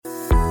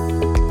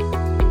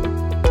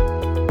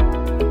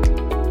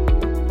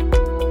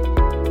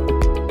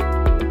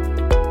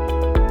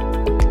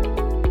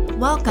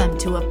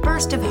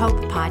Burst of Hope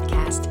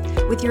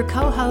podcast with your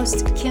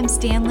co-hosts Kim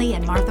Stanley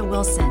and Martha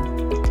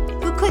Wilson.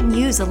 Who couldn't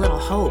use a little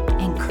hope,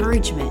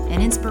 encouragement,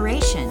 and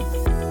inspiration?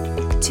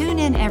 Tune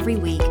in every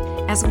week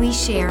as we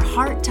share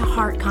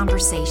heart-to-heart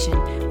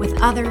conversation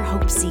with other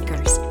hope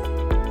seekers.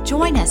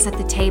 Join us at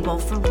the table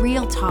for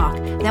real talk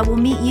that will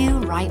meet you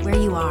right where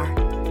you are.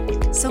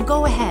 So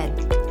go ahead,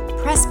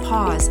 press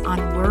pause on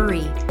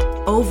worry,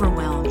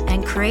 overwhelm,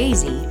 and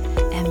crazy,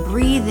 and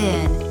breathe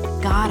in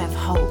God of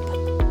hope.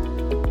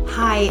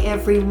 Hi,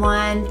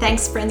 everyone.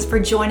 Thanks, friends, for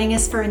joining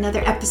us for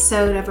another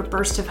episode of A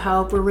Burst of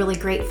Hope. We're really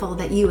grateful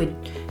that you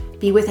would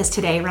be with us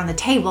today around the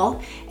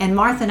table. And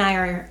Martha and I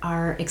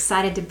are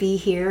excited to be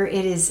here.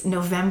 It is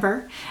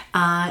November.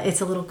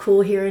 It's a little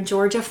cool here in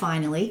Georgia,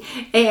 finally.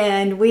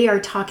 And we are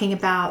talking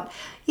about,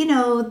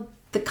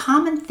 the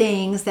common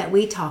things that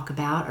we talk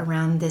about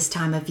around this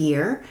time of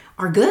year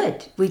are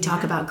good. We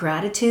talk about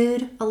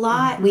gratitude a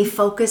lot. We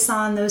focus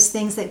on those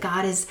things that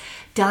God has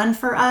done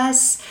for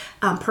us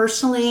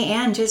personally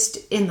and just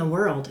in the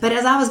world. But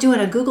as I was doing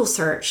a Google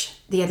search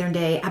the other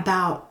day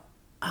about,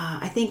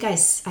 I think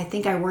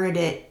I worded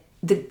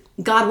it,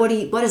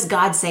 what does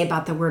God say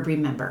about the word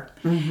remember?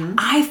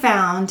 I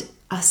found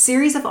a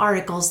series of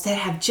articles that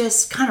have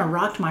just kind of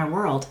rocked my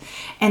world.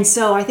 And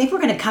so I think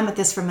we're going to come at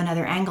this from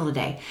another angle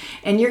today.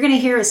 And you're going to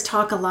hear us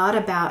talk a lot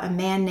about a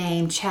man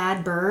named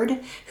Chad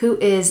Bird, who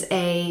is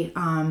a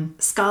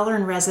scholar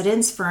in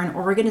residence for an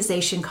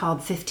organization called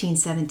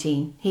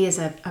 1517. He is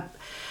a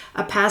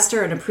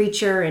pastor and a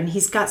preacher, and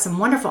he's got some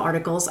wonderful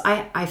articles.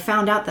 I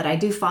found out that I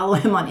do follow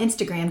him on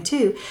Instagram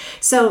too.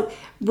 So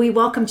we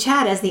welcome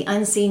Chad as the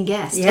unseen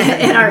guest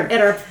at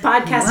our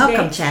podcast today.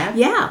 Welcome, Chad.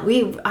 Yeah,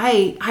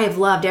 I have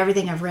loved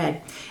everything I've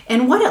read.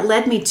 And what it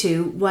led me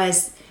to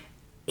was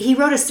he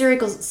wrote a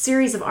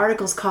series of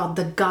articles called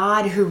The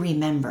God Who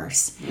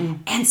Remembers.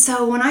 And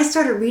so when I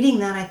started reading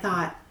that, I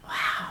thought,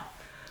 wow,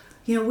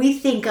 we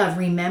think of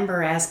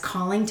remember as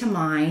calling to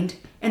mind,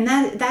 and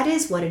that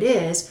is what it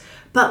is.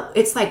 But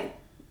it's like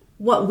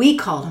what we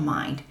call to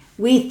mind.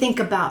 We think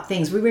about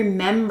things. We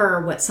remember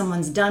what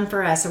someone's done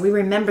for us, or we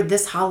remember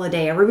this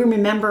holiday, or we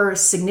remember a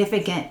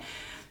significant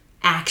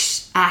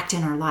act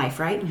in our life,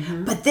 right?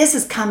 But this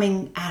is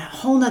coming at a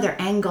whole nother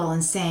angle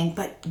and saying,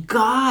 but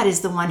God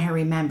is the one who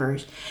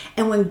remembers.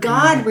 And when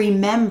God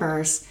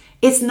remembers,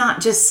 it's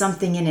not just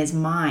something in his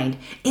mind.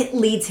 It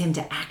leads him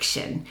to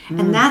action.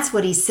 And that's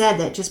what he said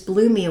that just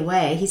blew me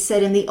away. He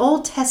said in the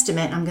Old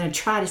Testament, I'm going to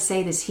try to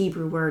say this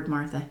Hebrew word,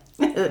 Martha.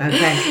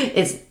 Okay.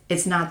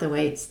 It's not the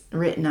way it's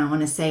written. I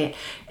want to say it.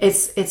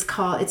 It's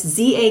Zakar,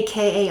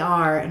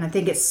 and I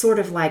think it's sort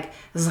of like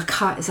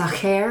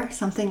Zacher,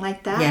 something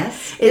like that.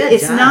 Yes.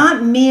 It's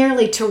not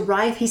merely to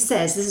rifle. He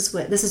says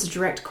this is a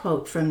direct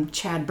quote from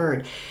Chad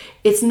Bird.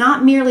 It's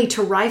not merely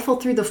to rifle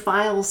through the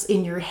files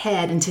in your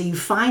head until you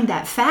find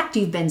that fact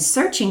you've been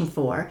searching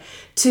for.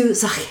 To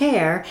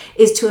Zacher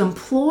is to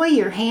employ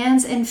your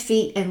hands and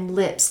feet and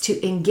lips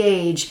to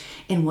engage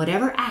in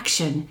whatever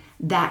action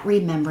that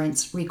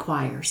remembrance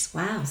requires.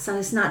 Wow. So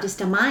it's not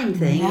just a mind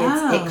thing.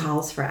 No. It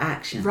calls for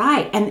action.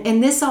 Right.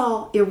 And this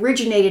all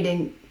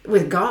originated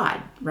with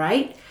God,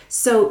 right?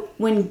 So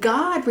when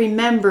God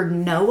remembered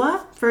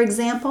Noah, for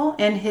example,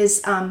 and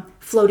his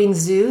floating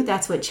zoo,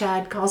 that's what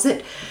Chad calls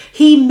it,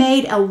 he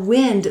made a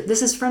wind.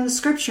 This is from the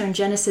scripture in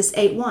Genesis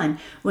 8:1.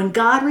 When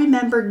God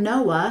remembered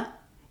Noah,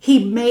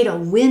 he made a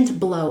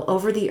wind blow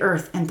over the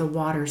earth and the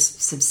waters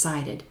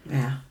subsided.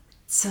 Yeah.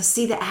 So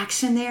see the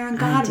action there in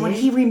God? When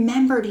he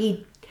remembered,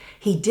 he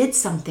did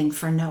something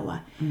for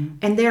Noah.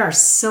 And there are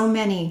so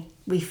many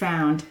we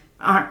found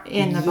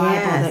in the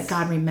Bible that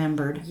God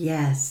remembered.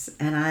 Yes.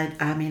 And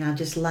I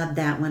just love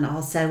that one.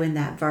 Also in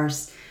that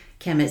verse,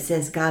 Kim, it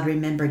says God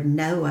remembered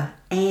Noah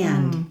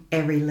and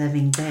every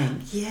living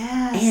thing.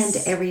 Yes.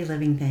 And every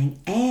living thing.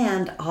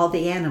 And all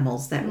the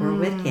animals that were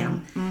with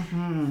him.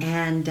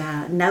 And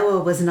Noah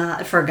was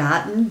not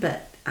forgotten,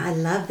 but I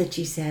love that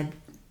you said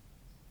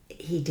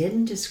he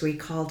didn't just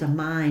recall to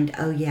mind,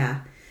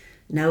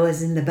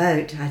 Noah's in the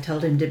boat. I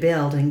told him to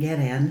build and get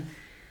in.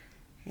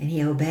 And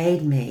he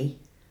obeyed me.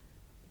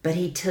 But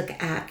he took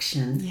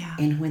action. Yeah.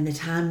 And when the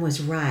time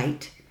was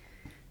right,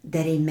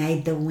 that he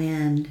made the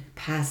wind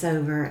pass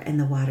over and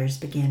the waters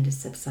began to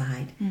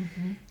subside.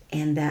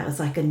 And that was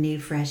like a new,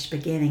 fresh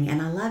beginning.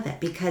 And I love it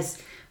because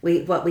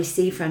what we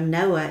see from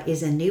Noah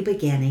is a new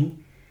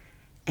beginning.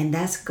 And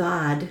that's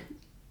God,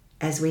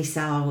 as we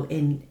saw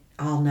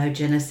all know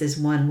Genesis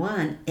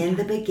 1:1. In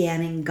the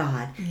beginning,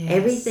 God. Yes.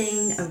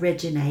 Everything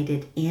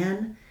originated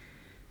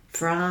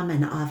from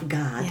and of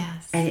God.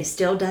 Yes. And it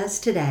still does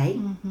today.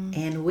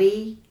 And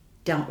we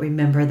don't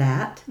remember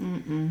that.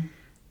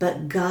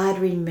 But God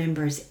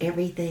remembers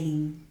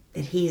everything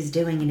that he is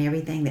doing and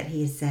everything that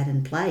he has set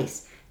in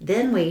place.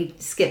 Then we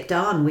skipped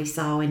on. We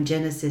saw in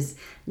Genesis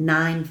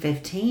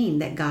 9:15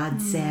 that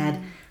God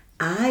said,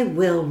 I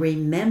will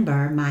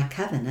remember my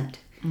covenant,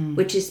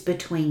 which is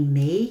between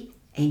me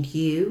and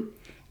you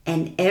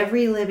and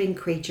every living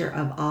creature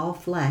of all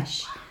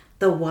flesh.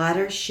 The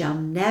water shall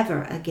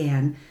never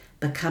again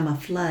become a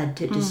flood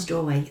to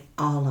destroy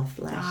all of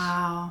flesh.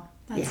 Wow.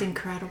 That's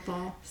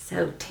incredible.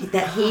 So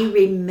that he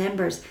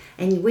remembers,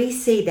 and we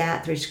see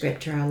that through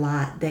Scripture a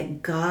lot,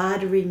 that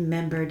God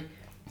remembered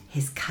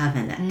his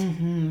covenant.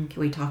 Mm-hmm. Can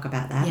we talk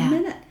about that a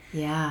minute?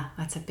 Yeah,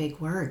 that's a big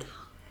word.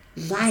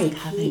 Like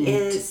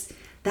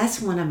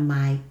that's one of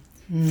my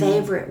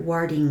favorite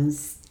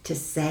wordings to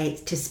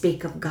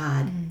speak of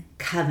God,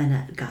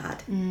 covenant God.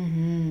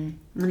 Mm-hmm.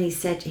 When he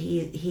said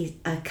he's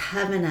a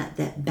covenant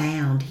that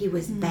bound, he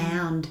was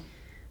bound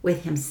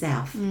with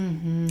himself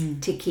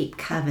to keep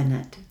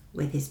covenant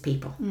with his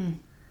people.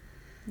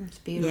 That's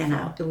beautiful. You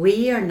know,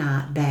 we are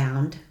not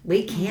bound.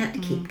 We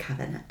can't keep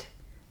covenant,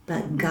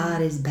 but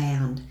God is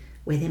bound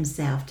with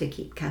himself to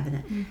keep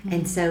covenant.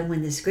 And so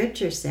when the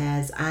Scripture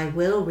says, I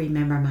will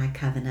remember my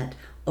covenant,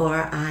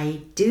 or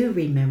I do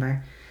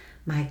remember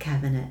my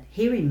covenant,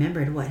 he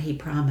remembered what he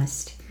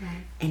promised.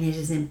 Right. And it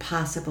is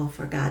impossible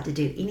for God to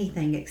do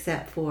anything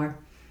except for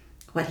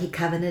what he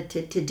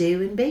covenanted to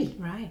do and be.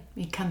 Right.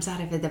 It comes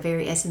out of the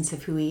very essence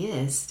of who he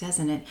is,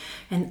 doesn't it?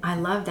 And I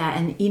love that.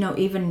 And, you know,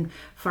 even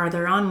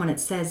farther on when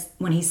it says,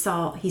 when he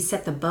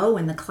set the bow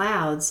in the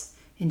clouds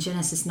in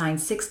Genesis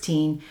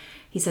 9:16,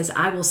 he says,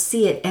 I will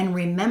see it and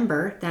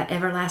remember that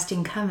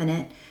everlasting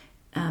covenant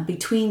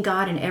between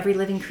God and every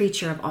living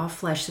creature of all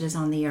flesh that is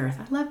on the earth.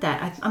 I love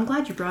that. I'm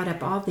glad you brought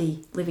up all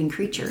the living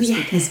creatures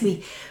because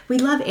we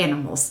love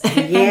animals.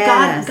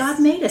 And God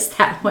made us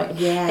that way.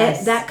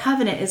 Yes. That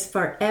covenant is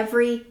for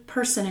every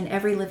person and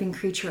every living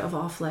creature of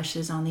all flesh that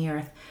is on the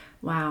earth.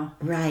 Wow.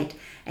 Right.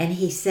 And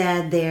he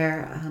said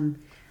there,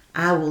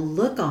 I will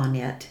look on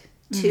it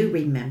to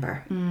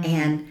remember.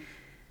 And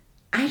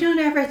I don't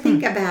ever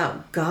think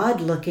about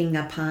God looking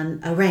upon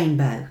a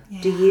rainbow.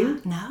 Yeah. Do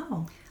you?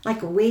 No.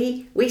 Like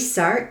we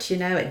search, you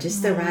know, at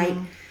just the right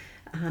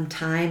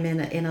time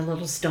in a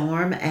little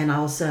storm. And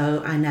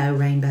also I know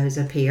rainbows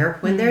appear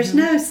when there's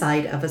no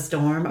sight of a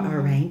storm or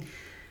rain.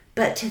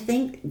 But to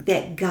think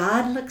that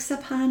God looks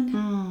upon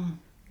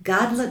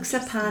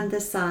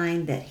the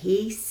sign that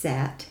he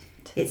set,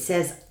 it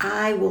says,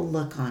 I will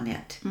look on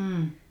it.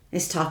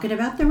 It's talking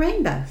about the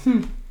rainbow.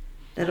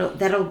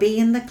 That'll be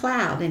in the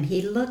cloud, and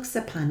he looks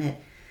upon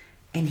it,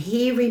 and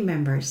he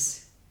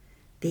remembers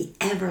the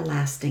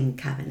everlasting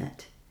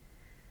covenant.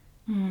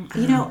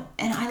 You know,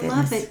 and I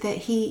love it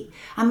that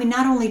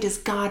not only does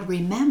God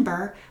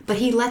remember, but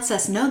he lets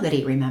us know that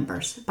he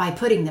remembers by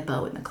putting the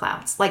bow in the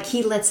clouds. Like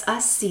he lets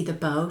us see the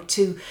bow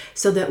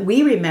so that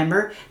we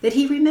remember that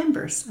he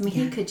remembers. I mean,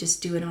 he could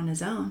just do it on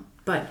his own,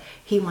 but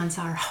he wants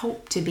our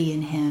hope to be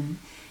in him,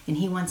 and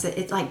he wants it.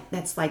 It's like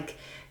that's like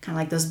kind of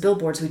like those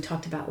billboards we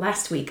talked about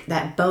last week.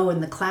 That bow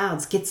in the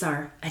clouds gets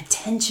our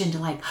attention to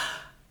like,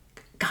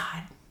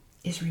 God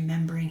is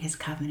remembering his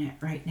covenant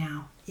right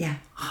now. Yeah.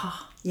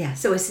 Yeah.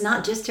 So it's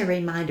not just a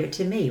reminder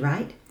to me,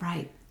 right?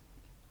 Right.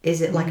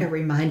 Is it like a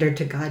reminder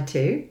to God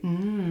too?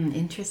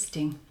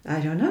 Interesting. I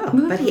don't know.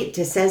 But it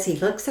just says he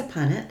looks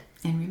upon it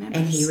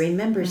and he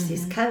remembers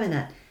his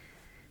covenant.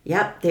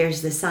 Yep.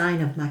 There's the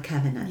sign of my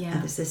covenant. Yeah.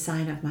 There's the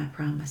sign of my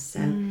promise.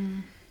 So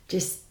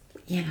just,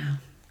 you know,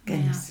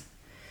 goodness.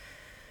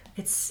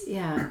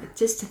 Yeah. It's,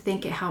 just to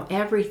think at how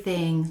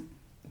everything,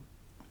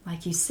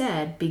 like you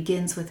said,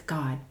 begins with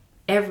God.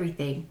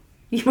 Everything.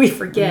 We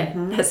forget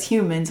as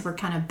humans, we're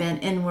kind of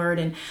bent inward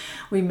and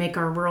we make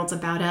our worlds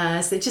about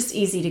us. It's just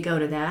easy to go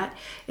to that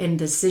and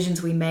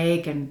decisions we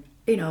make, and,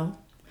 you know,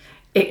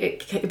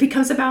 it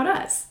becomes about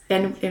us.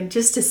 And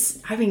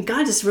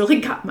God just really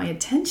got my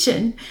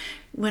attention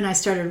when I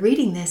started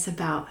reading this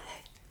about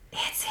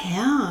it's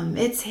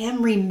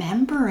him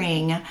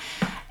remembering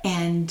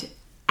and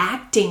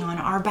acting on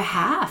our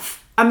behalf.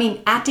 I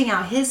mean, acting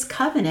out his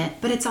covenant,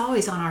 but it's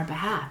always on our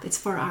behalf. It's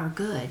for our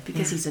good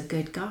because he's a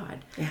good God.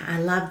 Yeah, I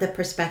love the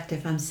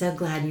perspective. I'm so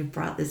glad you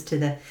brought this to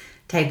the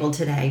table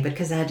today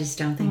because I just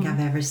don't think I've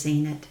ever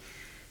seen it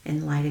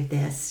in light of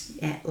this.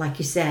 Like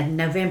you said,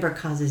 November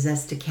causes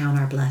us to count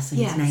our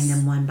blessings, name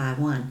them one by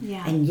one.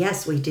 Yeah. And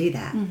yes, we do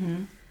that.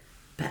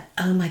 But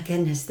oh my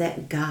goodness,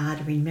 that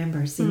God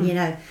remembers. And you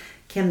know,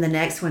 Kim, the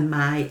next one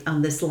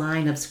on this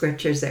line of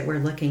scriptures that we're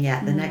looking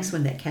at, the next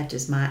one that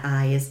catches my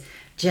eye is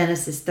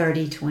Genesis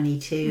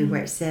 30:22,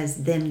 where it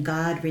says, then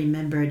God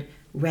remembered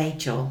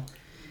Rachel,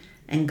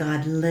 and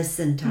God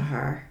listened to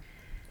her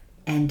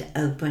and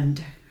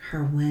opened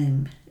her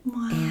womb.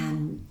 Wow.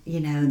 And, you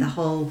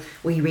know,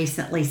 we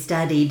recently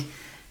studied,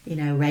 you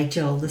know,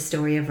 Rachel, the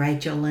story of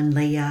Rachel and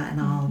Leah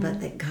and all, but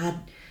that God,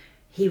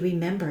 he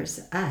remembers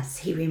us.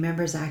 He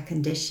remembers our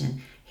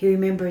condition. He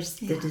remembers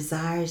the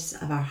desires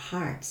of our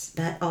hearts.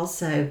 But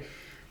also,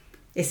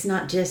 it's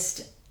not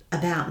just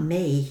about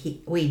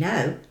me. We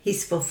know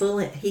he's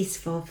fulfilling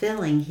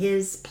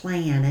his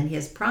plan and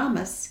his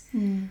promise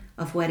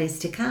of what is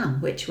to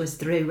come, which was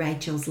through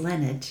Rachel's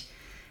lineage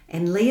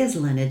and Leah's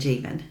lineage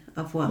even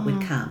of what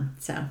would come.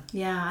 So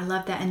yeah, I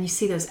love that. And you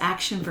see those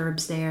action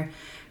verbs there.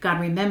 God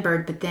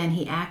remembered, but then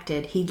he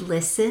acted. He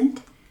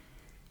listened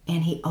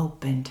and he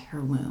opened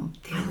her womb.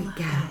 There we go.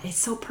 That. It's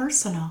so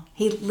personal.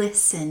 He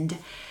listened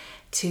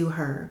to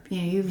her.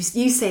 You know,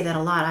 you say that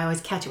a lot. I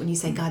always catch it when you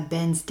say God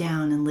bends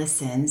down and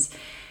listens.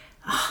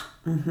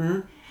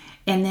 And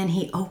then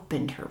he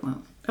opened her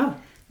womb. Oh,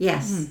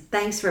 Yes.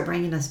 Thanks for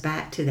bringing us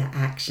back to the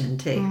action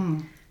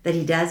too. That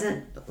he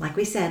doesn't, like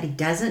we said, he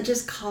doesn't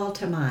just call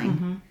to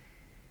mind,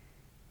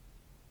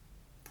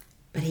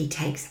 but he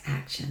takes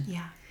action.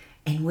 Yeah.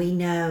 And we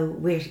know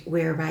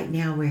we're right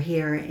now we're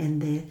here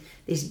in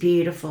these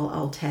beautiful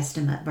Old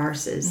Testament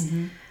verses,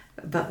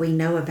 but we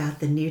know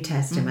about the New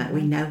Testament.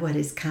 We know what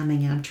is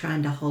coming. I'm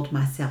trying to hold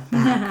myself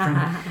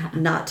back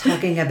from not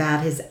talking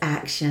about his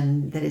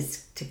action that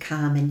is to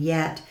come, and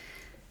yet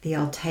the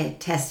Old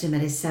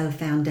Testament is so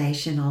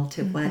foundational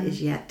to what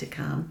is yet to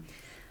come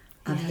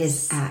of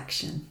his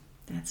action.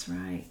 That's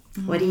right.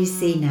 What do you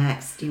see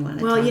next? Do you want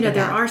to talk about?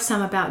 There are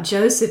some about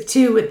Joseph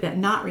too, with that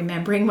not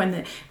remembering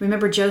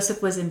remember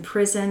Joseph was in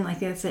prison,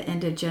 like that's the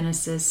end of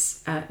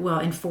Genesis,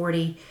 in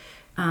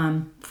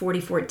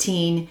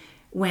 40:14,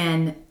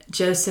 when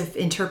Joseph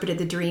interpreted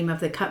the dream of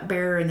the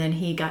cupbearer, and then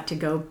he got to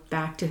go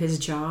back to his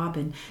job.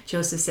 And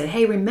Joseph said,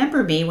 "Hey,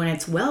 remember me when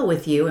it's well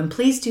with you, and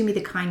please do me the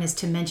kindness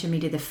to mention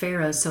me to the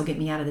Pharaoh, so get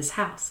me out of this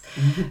house."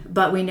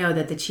 But we know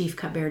that the chief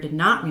cupbearer did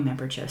not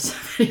remember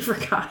Joseph. He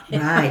forgot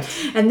him. Right.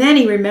 And then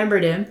he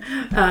remembered him.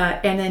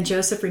 And then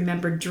Joseph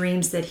remembered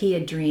dreams that he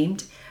had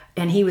dreamed.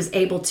 And he was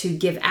able to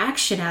give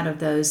action out of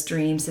those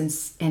dreams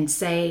and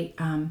say,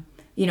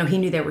 he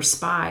knew they were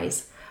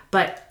spies.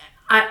 But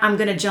I'm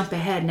going to jump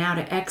ahead now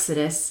to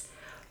Exodus,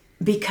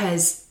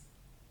 because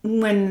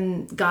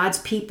when God's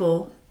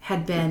people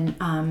had been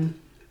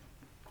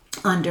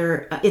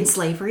in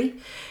slavery,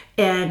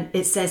 and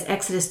it says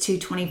Exodus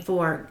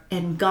 2:24,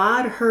 and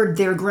God heard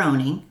their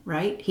groaning,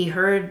 right? He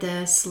heard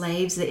the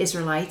slaves, the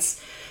Israelites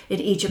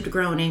in Egypt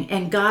groaning,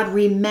 and God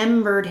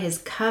remembered his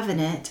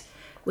covenant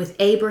with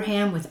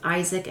Abraham, with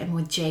Isaac, and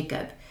with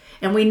Jacob.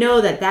 And we know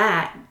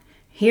that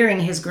hearing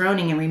his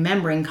groaning and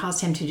remembering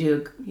caused him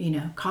to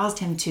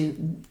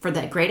for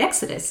that great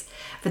exodus,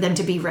 for them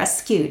to be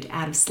rescued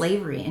out of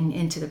slavery and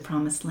into the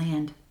promised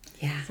land.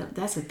 Yeah. So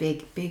that's a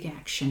big, big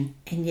action.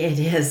 And it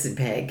is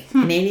big.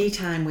 And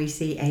anytime we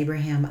see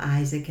Abraham,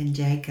 Isaac, and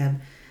Jacob,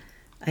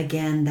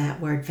 again, that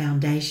word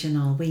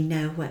foundational, we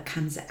know what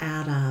comes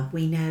out of.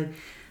 We know,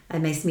 it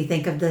makes me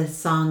think of the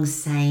song,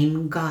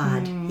 Same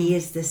God. He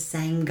is the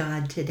same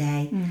God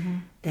today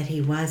that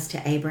he was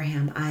to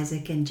Abraham,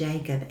 Isaac, and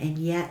Jacob. And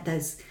yet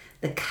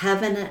the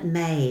covenant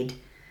made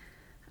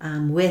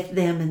with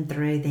them and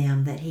through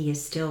them, that he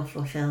is still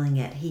fulfilling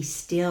it. He's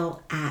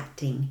still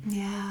acting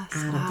out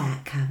of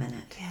that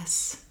covenant.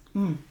 Yes.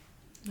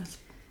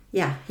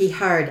 Yeah, he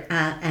heard,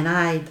 and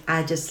I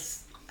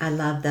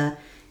love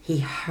he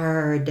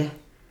heard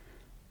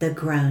the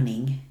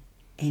groaning,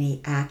 and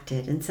he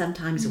acted. And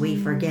sometimes we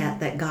forget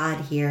that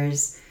God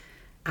hears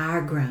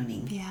our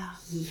groaning. Yeah.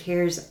 He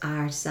hears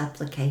our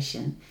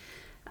supplication.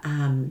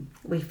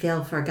 We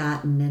feel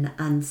forgotten and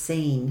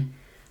unseen,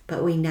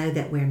 but we know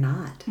that we're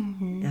not,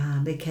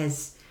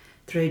 because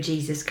through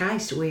Jesus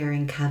Christ we are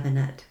in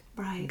covenant.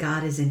 Right.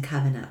 God is in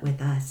covenant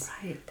with us.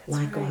 Right. That's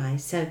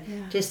likewise. Right. So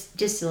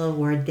just a little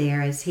word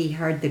there, as he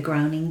heard the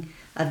groaning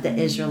of the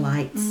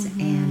Israelites,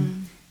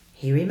 and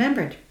he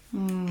remembered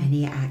and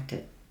he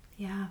acted.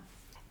 Yeah.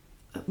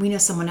 We know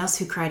someone else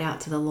who cried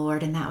out to the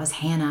Lord, and that was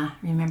Hannah.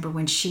 Remember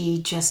when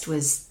she just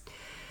was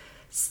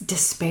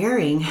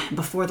despairing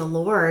before the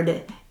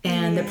Lord,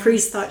 and the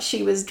priest thought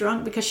she was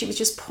drunk because she was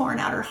just pouring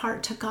out her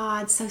heart to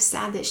God. So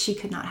sad that she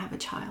could not have a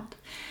child.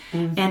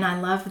 And I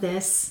love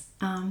this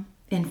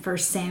in 1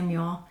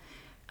 Samuel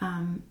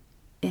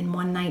in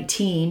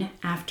 1:19,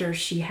 after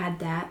she had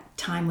that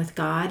time with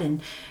God,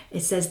 and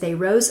it says they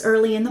rose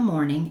early in the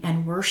morning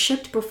and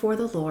worshipped before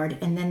the Lord,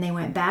 and then they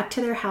went back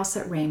to their house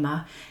at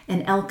Ramah,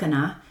 and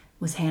Elkanah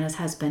was Hannah's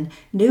husband,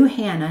 knew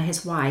Hannah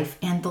his wife,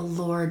 and the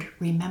Lord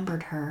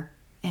remembered her.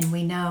 And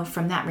we know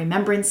from that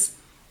remembrance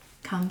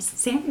comes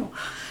Samuel.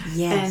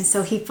 Yes. And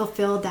so he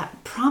fulfilled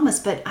that promise.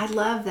 But I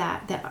love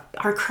that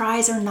our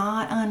cries are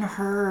not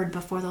unheard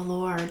before the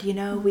Lord.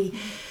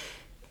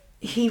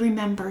 He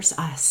remembers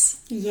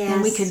us. Yes.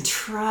 And we can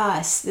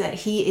trust that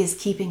he is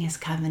keeping his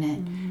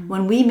covenant.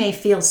 When we may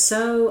feel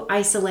so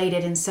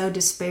isolated and so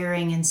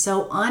despairing and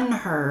so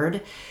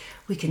unheard,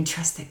 we can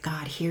trust that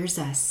God hears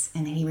us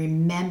and that he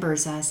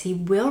remembers us. He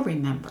will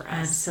remember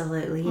us.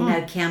 Absolutely.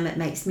 Kim, it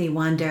makes me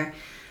wonder,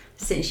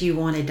 since you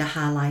wanted to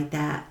highlight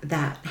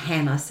that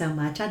Hannah so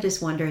much, I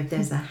just wonder if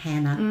there's a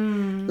Hannah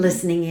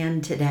listening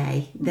in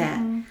today that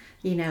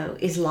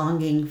is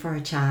longing for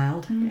a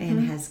child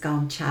and has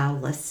gone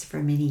childless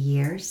for many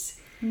years.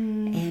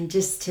 And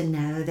just to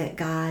know that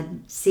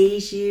God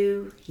sees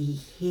you, he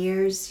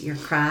hears your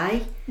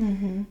cry,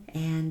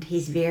 and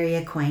he's very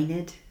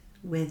acquainted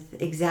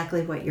with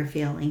exactly what you're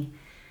feeling.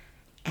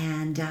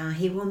 And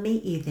he will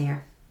meet you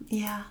there.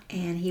 Yeah.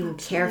 And he will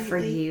care for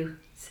you.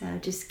 So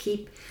just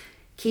keep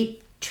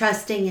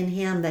trusting in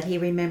him that he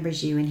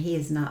remembers you and he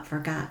has not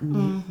forgotten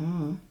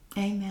you.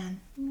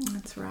 Amen.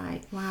 That's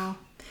right. Wow.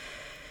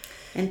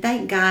 And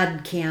thank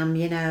God, Kim,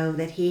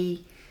 that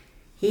he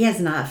has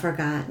not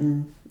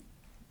forgotten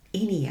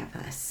any of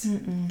us.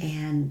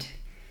 And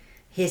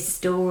his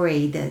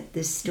story,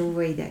 the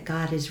story that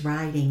God is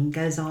writing,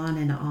 goes on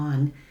and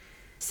on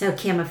So,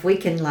 Kim, if we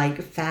can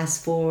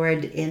fast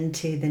forward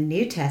into the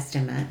New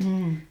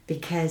Testament,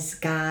 because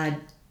God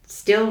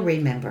still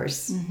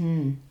remembers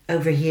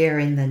over here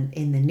in the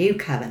New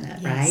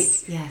Covenant,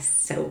 right? Yes.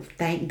 So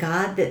thank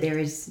God that there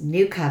is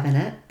New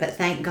Covenant, but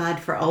thank God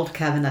for Old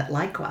Covenant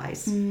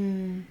likewise.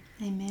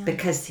 Amen.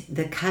 Because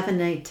the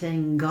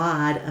covenanting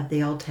God of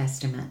the Old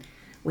Testament,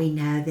 we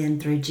know then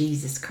through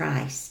Jesus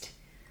Christ,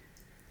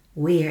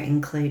 we are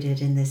included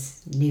in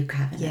this New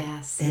Covenant.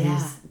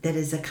 Yes. That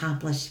is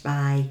accomplished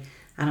by,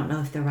 I don't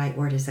know if the right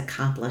word is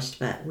accomplished,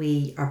 but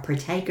we are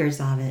partakers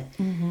of it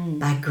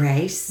by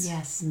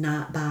grace,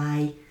 not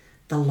by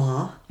the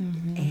law,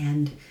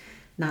 and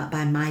not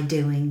by my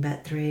doing,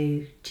 but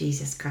through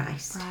Jesus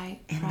Christ. Right.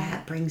 And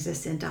that brings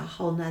us into a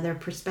whole nother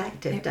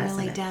perspective, doesn't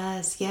it? It really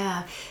does,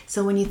 yeah.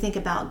 So when you think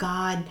about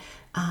God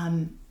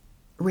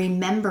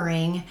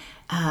remembering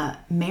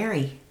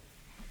Mary,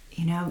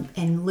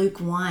 in Luke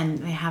 1,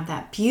 they have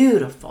that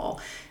beautiful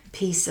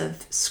piece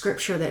of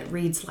scripture that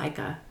reads like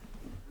a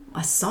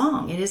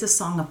song. It is a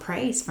song of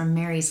praise from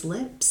Mary's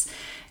lips.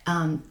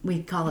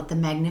 We call it the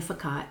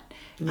Magnificat.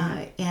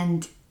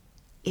 And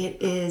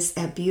it is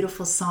a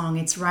beautiful song.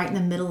 It's right in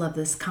the middle of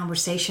this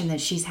conversation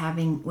that she's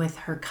having with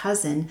her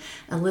cousin,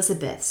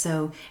 Elizabeth.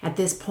 So at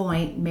this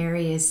point,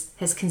 Mary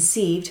has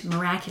conceived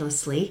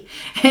miraculously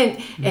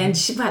and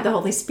she by the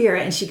Holy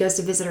Spirit, and she goes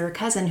to visit her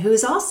cousin, who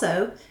is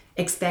also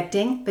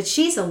expecting, but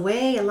she's a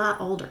lot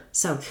older.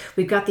 So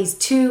we've got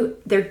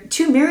they're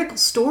two miracle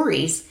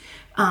stories,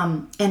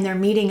 and they're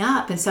meeting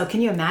up. And so can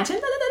you imagine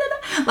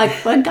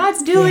what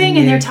God's doing?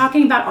 And they're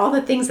talking about all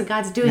the things that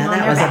God's doing on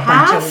their behalf.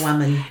 That was a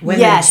bunch of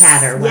women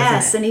chatter,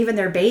 wasn't it? And even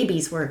their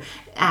babies were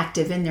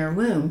active in their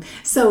womb.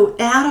 So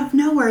out of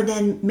nowhere,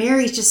 then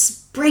Mary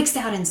just breaks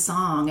out in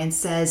song and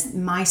says,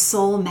 "My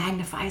soul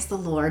magnifies the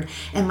Lord,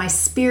 and my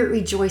spirit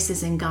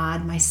rejoices in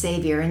God, my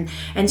Savior."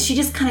 And she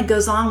just kind of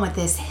goes on with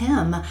this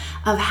hymn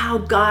of how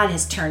God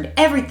has turned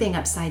everything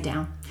upside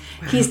down.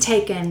 Wow. He's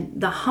taken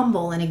the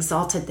humble and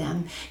exalted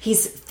them.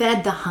 He's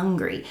fed the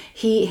hungry.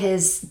 He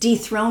is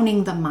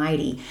dethroning the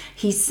mighty.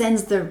 He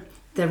sends the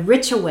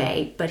rich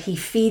away, but he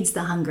feeds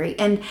the hungry.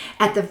 And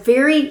at the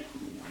very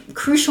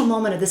crucial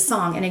moment of the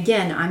song, and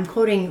again, I'm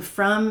quoting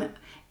from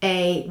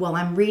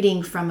I'm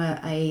reading from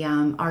a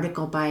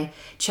article by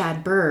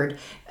Chad Bird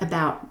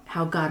about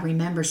how God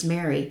remembers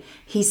Mary.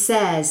 He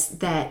says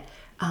that,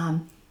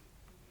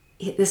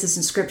 this is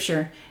in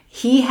scripture,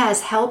 He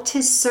has helped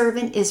his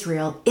servant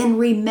Israel in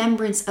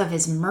remembrance of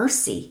his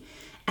mercy,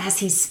 as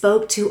he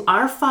spoke to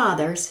our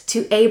fathers,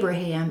 to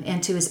Abraham,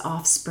 and to his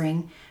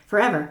offspring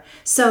forever.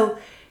 So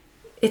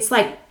it's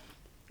like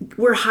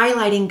we're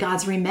highlighting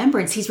God's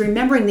remembrance. He's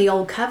remembering the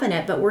old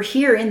covenant, but we're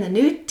here in the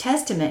New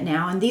Testament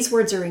now, and these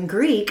words are in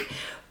Greek,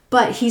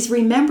 but he's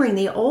remembering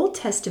the Old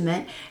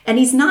Testament, and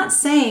he's not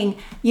saying,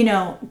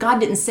 God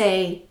didn't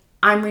say,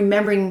 I'm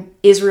remembering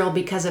Israel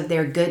because of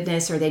their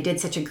goodness, or they did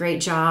such a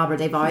great job, or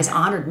they've always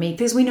honored me,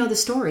 because we know the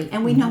story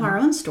and we know our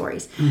own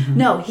stories.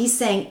 No, he's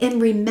saying in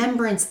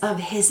remembrance of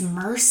his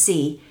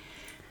mercy,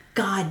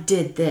 God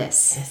did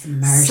this. His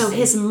mercy. So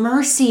his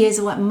mercy is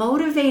what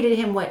motivated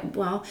him.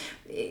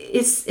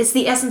 It's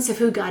the essence of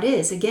who God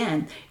is.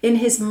 Again, in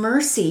his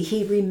mercy,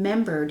 he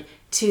remembered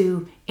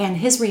and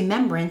his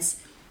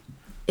remembrance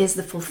is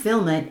the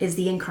fulfillment, is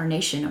the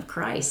incarnation of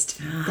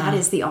Christ. That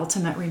is the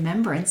ultimate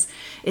remembrance,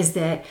 is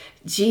that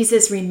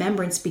Jesus'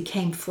 remembrance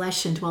became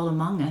flesh and dwelt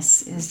among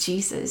us, is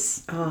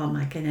Jesus. Oh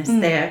my goodness.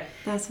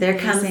 There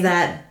comes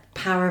that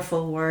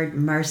powerful word,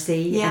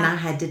 mercy. And I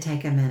had to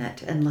take a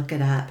minute and look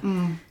it up.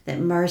 That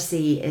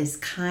mercy is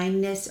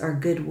kindness or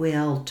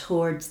goodwill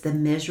towards the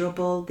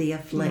miserable, the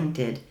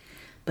afflicted,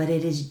 but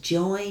it is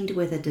joined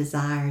with a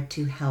desire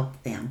to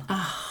help them.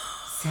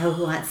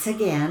 So once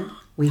again,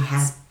 we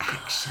have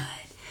action.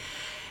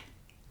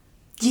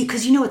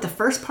 Because you know what the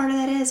first part of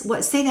that is?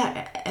 Say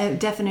that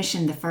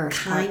definition, the first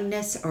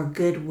kindness part. Or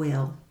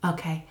goodwill.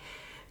 Okay.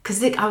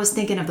 Because I was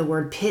thinking of the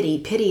word pity.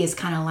 Pity is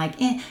kind of like,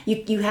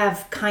 you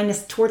have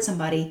kindness towards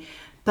somebody,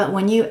 but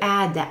when you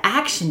add the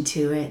action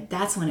to it,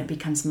 that's when it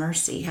becomes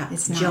mercy. Yeah,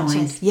 it's not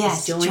joined.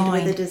 Yes, joined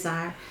with a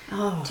desire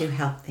to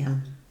help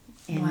them.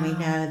 And we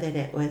know that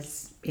it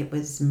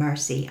was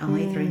mercy,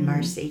 only through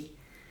mercy,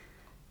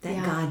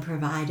 that God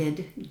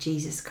provided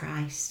Jesus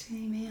Christ.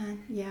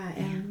 Amen. Yeah,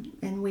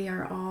 and we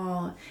are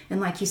all, and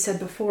like you said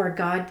before,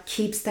 God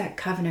keeps that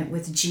covenant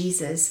with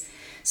Jesus.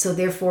 So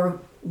therefore,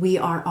 we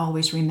are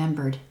always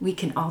remembered. We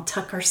can all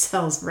tuck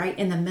ourselves right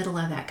in the middle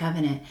of that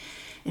covenant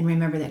and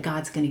remember that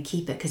God's going to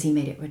keep it because he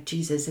made it with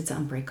Jesus. It's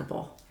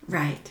unbreakable.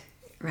 Right.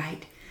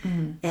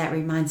 That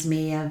reminds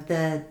me of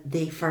the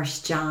 1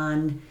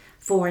 John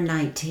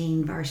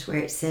 4:19 verse where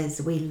it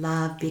says, we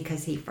love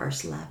because he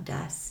first loved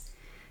us.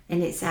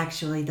 And it's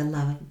actually the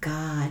love of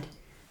God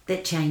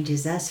that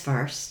changes us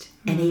first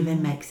and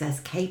even makes us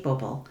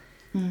capable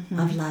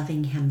of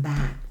loving him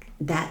back.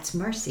 That's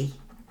mercy.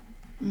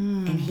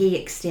 And he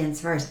extends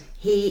first.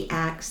 He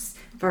acts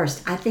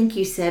first. I think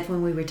you said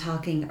when we were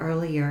talking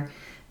earlier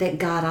that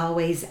God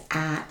always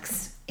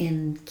acts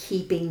in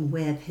keeping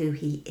with who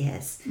he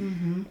is.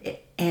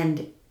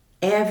 And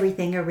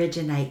everything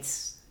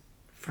originates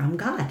from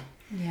God.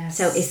 Yes.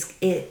 So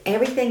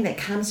everything that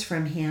comes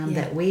from him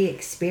that we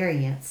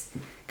experience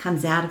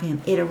comes out of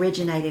him. It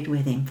originated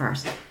with him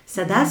first.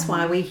 So that's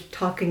why we're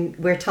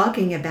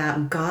talking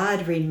about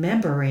God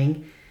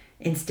remembering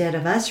instead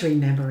of us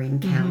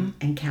remembering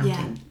and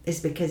counting. Is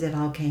because it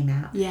all came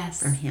out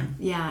from him.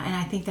 Yeah, and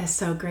I think that's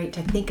so great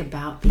to think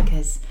about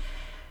because,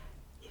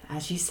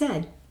 as you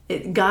said,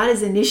 God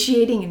is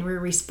initiating and we're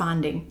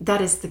responding. That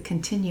is the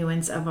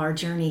continuance of our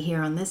journey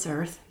here on this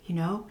earth, you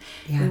know?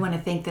 Yeah. We want to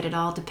think that it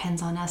all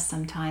depends on us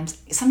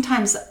sometimes.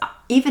 Sometimes,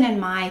 even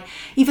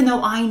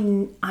though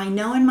I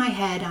know in my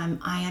head,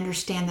 I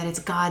understand that it's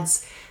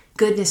God's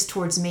goodness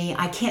towards me.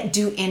 I can't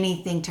do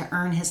anything to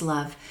earn his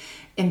love.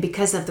 And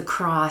because of the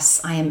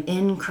cross, I am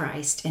in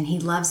Christ and he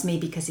loves me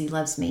because he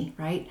loves me,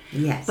 right?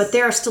 Yes. But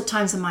there are still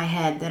times in my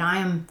head that I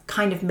am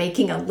kind of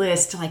making a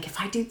list, like if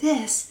I do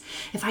this,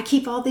 if I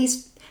keep all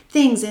these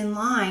things in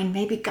line,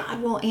 maybe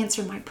God will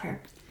answer my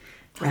prayer.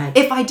 Right.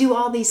 If I do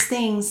all these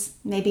things,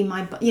 maybe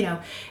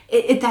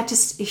that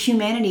just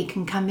humanity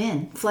can come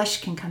in,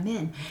 flesh can come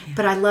in. Yeah.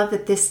 But I love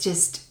that this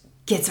just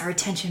gets our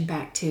attention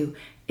back to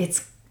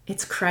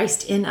it's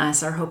Christ in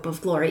us, our hope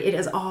of glory. It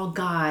is all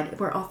God.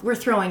 We're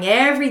throwing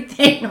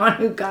everything on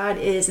who God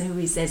is and who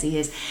he says he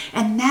is.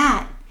 And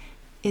that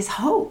is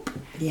hope.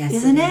 Yes,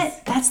 isn't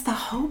it? That's the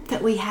hope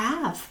that we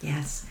have.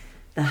 Yes.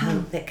 The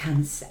hope that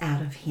comes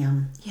out of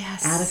him.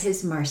 Yes. Out of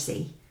his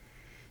mercy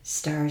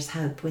stirs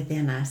hope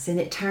within us. And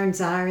it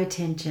turns our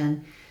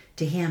attention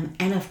to him.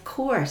 And of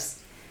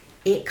course,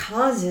 it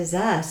causes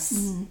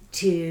us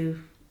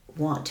to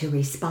want to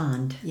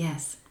respond.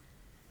 Yes.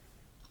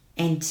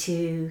 And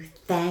to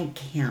thank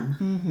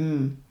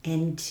him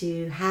and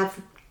to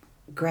have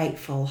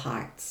grateful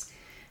hearts.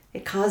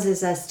 It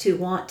causes us to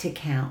want to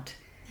count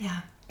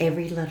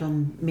every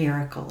little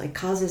miracle. It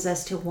causes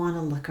us to want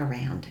to look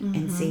around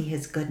and see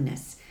his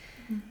goodness.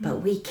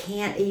 But we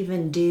can't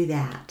even do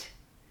that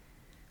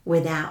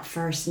without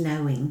first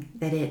knowing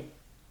that it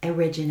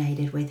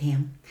originated with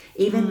him.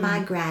 Even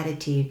my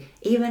gratitude,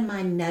 even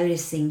my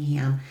noticing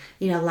him.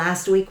 You know,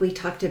 last week we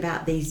talked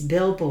about these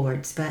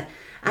billboards, but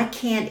I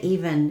can't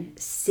even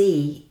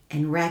see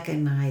and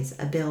recognize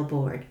a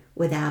billboard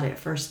without it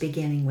first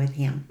beginning with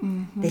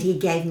him. That he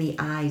gave me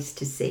eyes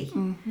to see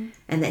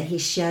and that he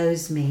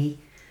shows me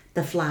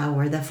the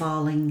flower, the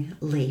falling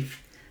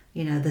leaf,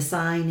 you know, the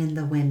sign in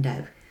the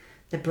window,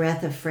 the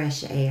breath of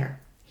fresh air.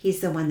 He's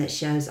the one that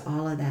shows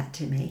all of that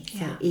to me.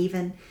 Yeah. So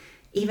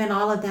even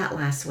all of that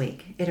last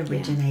week, it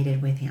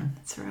originated with him.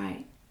 That's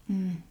right.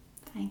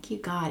 Thank you,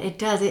 God. It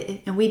does.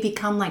 And we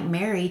become like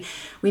Mary.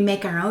 We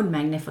make our own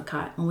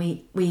Magnificat.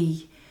 When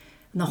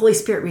when the Holy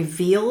Spirit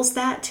reveals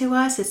that to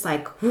us, it's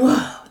like,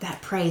 whoa,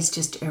 that praise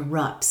just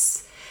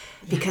erupts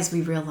because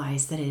we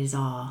realize that it's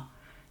all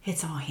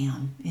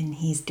him. And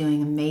he's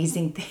doing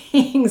amazing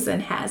things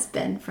and has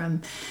been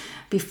from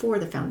before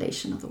the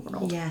foundation of the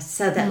world. Yes,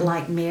 so that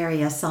like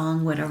Mary, a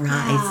song would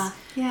arise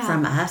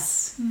from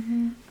us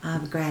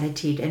of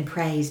gratitude and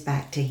praise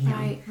back to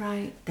him.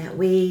 Right. That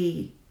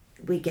we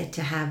get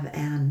to have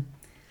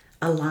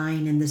a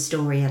line in the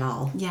story at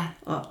all. Yeah.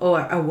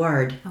 Or a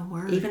word.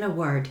 Even a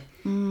word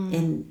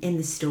in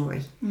the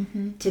story.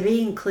 To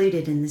be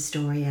included in the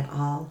story at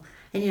all.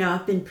 And, you know,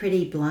 I've been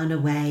pretty blown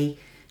away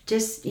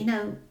just, you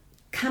know,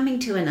 coming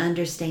to an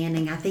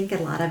understanding. I think a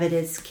lot of it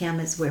is, Kim,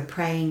 as we're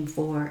praying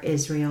for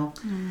Israel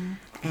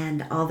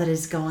and all that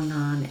is going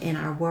on in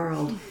our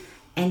world.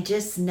 And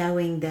just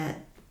knowing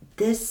that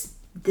this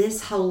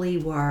holy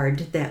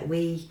word that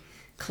we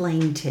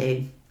cling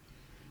to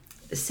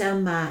so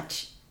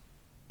much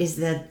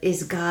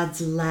is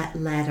God's love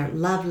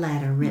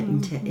letter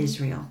written to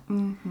Israel.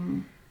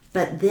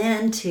 But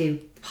then to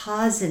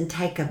pause and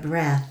take a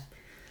breath.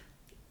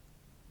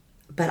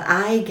 But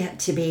I get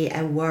to be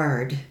a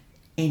word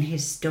in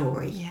his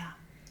story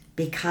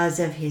because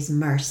of his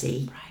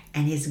mercy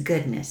and his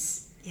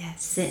goodness.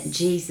 Yes. Sent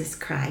Jesus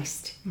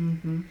Christ,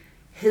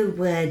 who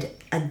would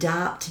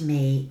adopt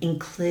me,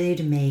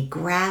 include me,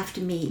 graft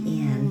me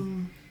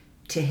in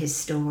to his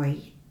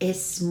story.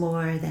 It's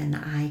more than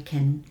I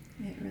can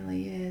It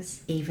really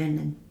is.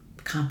 even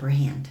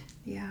comprehend.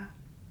 Yeah,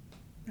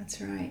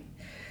 that's right.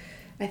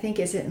 I think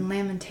is it in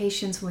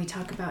Lamentations when we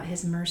talk about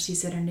his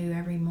mercies that are new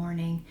every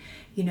morning,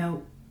 you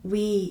know,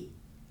 we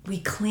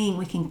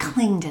can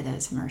cling to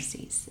those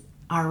mercies.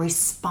 Our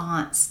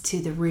response to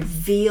the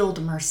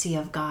revealed mercy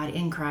of God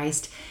in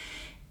Christ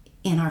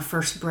in our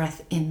first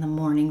breath in the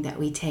morning that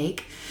we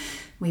take,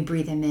 we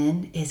breathe him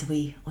in, is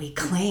we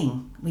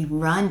cling, we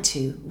run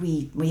to,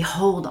 we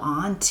hold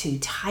on to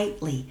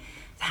tightly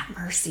that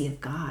mercy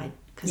of God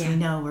because we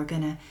know we're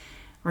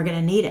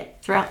gonna need it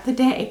throughout the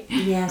day.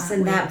 Yes,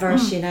 and that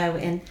verse, you know,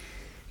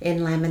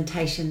 in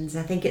Lamentations,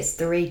 I think it's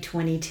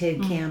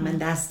 3:22, Kim,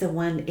 and that's the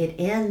one. It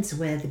ends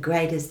with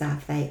 "Great is thy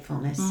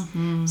faithfulness."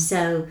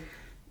 So,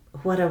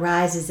 what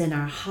arises in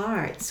our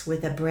hearts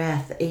with a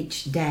breath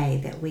each day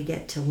that we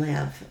get to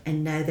live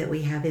and know that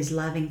we have his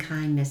loving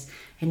kindness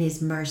and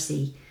his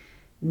mercy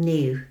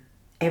new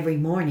every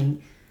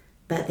morning,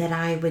 but that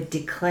I would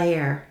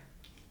declare,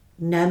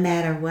 no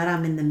matter what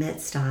I'm in the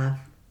midst of,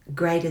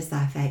 great is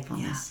thy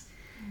faithfulness.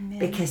 Amen.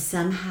 Because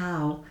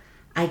somehow,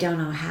 I don't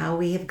know how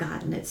we have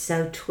gotten it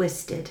so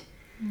twisted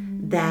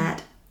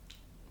that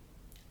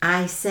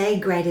I say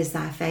great is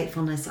thy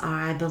faithfulness, or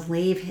I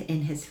believe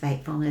in his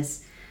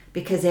faithfulness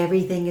because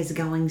everything is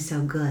going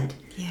so good.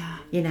 Yeah.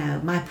 You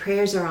know, my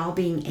prayers are all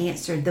being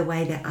answered the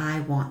way that I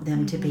want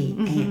them to be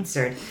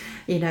answered.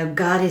 You know,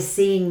 God is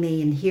seeing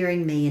me and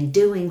hearing me and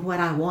doing what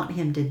I want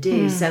him to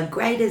do. So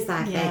great is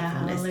thy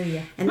faithfulness.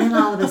 Hallelujah. And then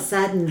all of a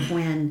sudden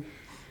when,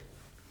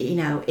 you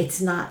know,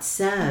 it's not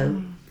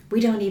so, we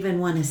don't even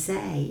want to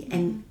say.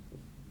 And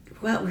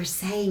what we're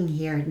saying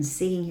here and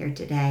seeing here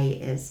today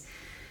is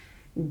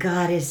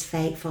God is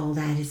faithful.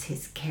 That is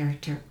his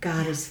character.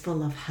 God is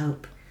full of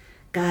hope.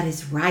 God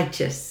is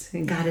righteous,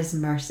 and God is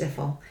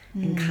merciful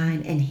and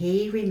kind, and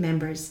he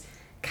remembers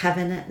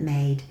covenant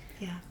made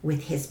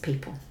with his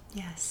people.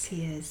 Yes,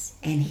 he is.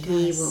 And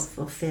he will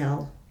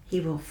fulfill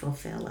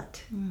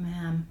it.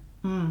 Amen.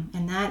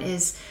 And that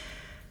is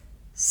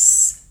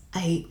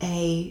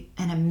an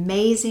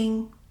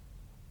amazing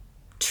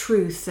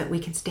truth that we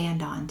can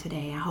stand on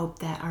today. I hope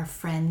that our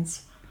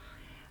friends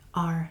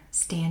are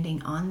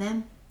standing on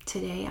them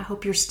today. I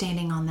hope you're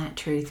standing on that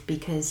truth,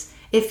 because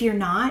if you're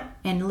not,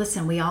 and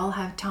listen, we all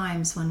have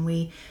times when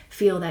we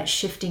feel that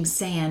shifting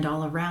sand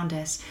all around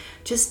us,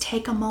 just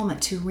take a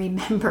moment to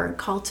remember,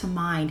 call to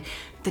mind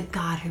the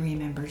God who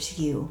remembers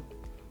you.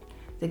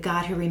 The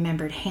God who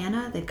remembered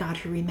Hannah, the God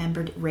who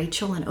remembered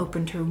Rachel and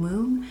opened her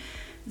womb,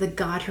 the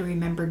God who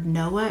remembered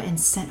Noah and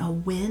sent a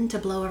wind to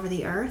blow over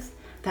the earth.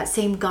 That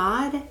same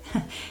God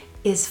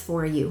is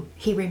for you.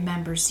 He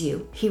remembers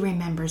you. He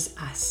remembers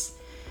us.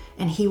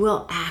 And he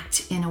will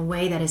act in a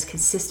way that is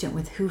consistent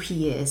with who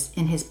he is,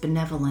 in his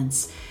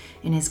benevolence,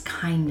 in his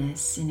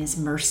kindness, in his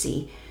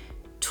mercy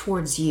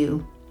towards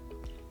you.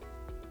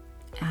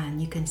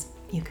 And you can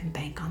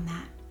bank on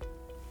that.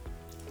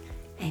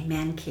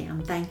 Amen,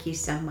 Kim. Thank you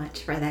so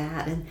much for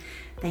that. And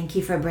thank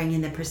you for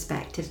bringing the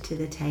perspective to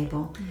the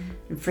table.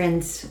 And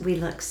friends, we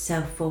look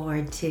so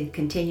forward to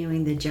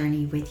continuing the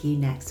journey with you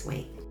next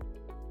week.